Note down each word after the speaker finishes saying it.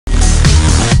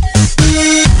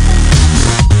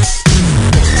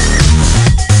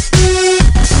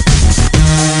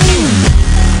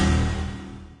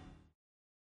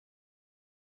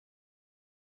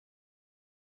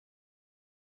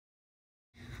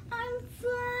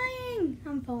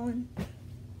I'm falling.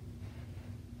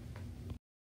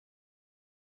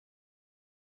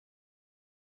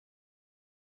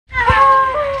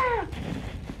 Ah!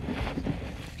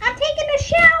 I'm taking a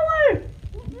shower!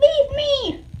 Leave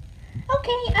me!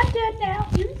 Okay, I'm done now.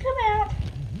 You can come out.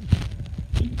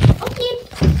 Okay.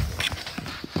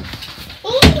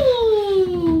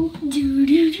 Ooh!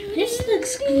 This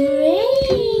looks great!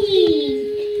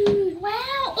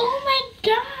 Wow! Oh my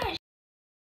gosh!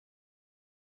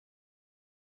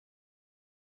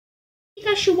 I think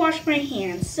I should wash my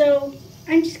hands, so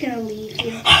I'm just gonna leave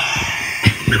you.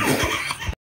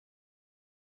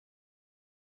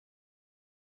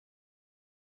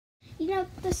 You know,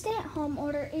 the stay-at-home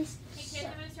order is. Hey kids,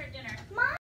 I'm gonna start dinner.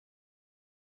 Mom!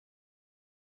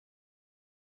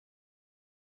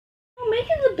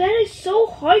 Making the bed is so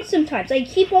hard sometimes. I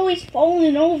keep always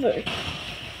falling over.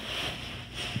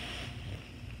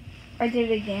 I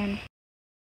did it again.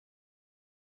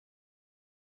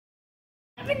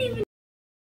 I haven't even.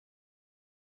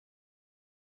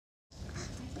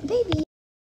 Baby.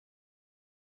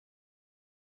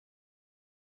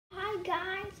 Hi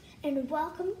guys, and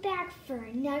welcome back for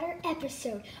another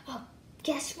episode of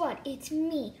Guess What? It's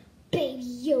me, Baby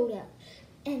Yoda.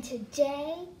 And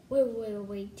today,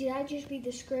 wait, did I just read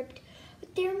the script?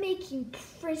 But they're making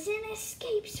prison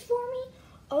escapes for me?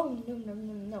 Oh,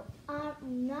 no,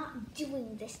 I'm not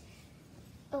doing this.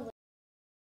 Oh,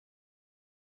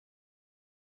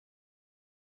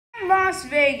 Las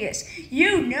Vegas,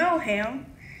 you know him.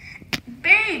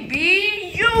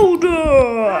 Baby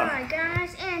Yoda! Hi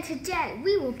guys, and today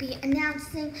we will be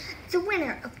announcing the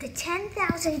winner of the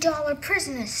 $10,000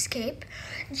 prison escape,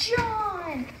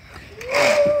 John!